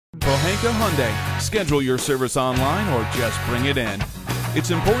Pohanka Hyundai. Schedule your service online or just bring it in. It's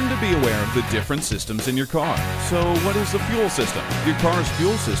important to be aware of the different systems in your car. So what is the fuel system? Your car's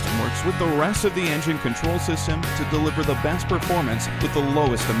fuel system works with the rest of the engine control system to deliver the best performance with the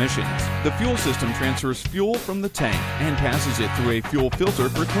lowest emissions. The fuel system transfers fuel from the tank and passes it through a fuel filter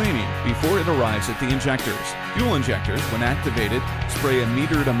for cleaning before it arrives at the injectors. Fuel injectors, when activated, spray a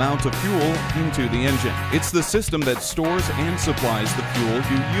metered amount of fuel into the engine. It's the system that stores and supplies the fuel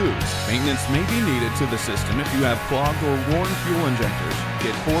you use. Maintenance may be needed to the system if you have clogged or worn fuel injectors,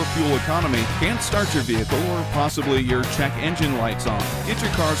 get poor fuel economy, can't start your vehicle, or possibly your check engine light's on. Get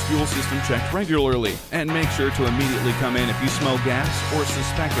your car's fuel system checked regularly and make sure to immediately come in if you smell gas or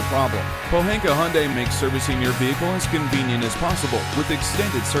suspect a problem. Pohanka Hyundai makes servicing your vehicle as convenient as possible with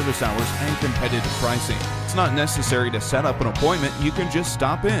extended service hours and competitive pricing. It's not necessary to set up an appointment, you can just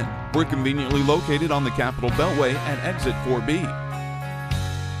stop in. We're conveniently located on the Capitol Beltway at exit 4B.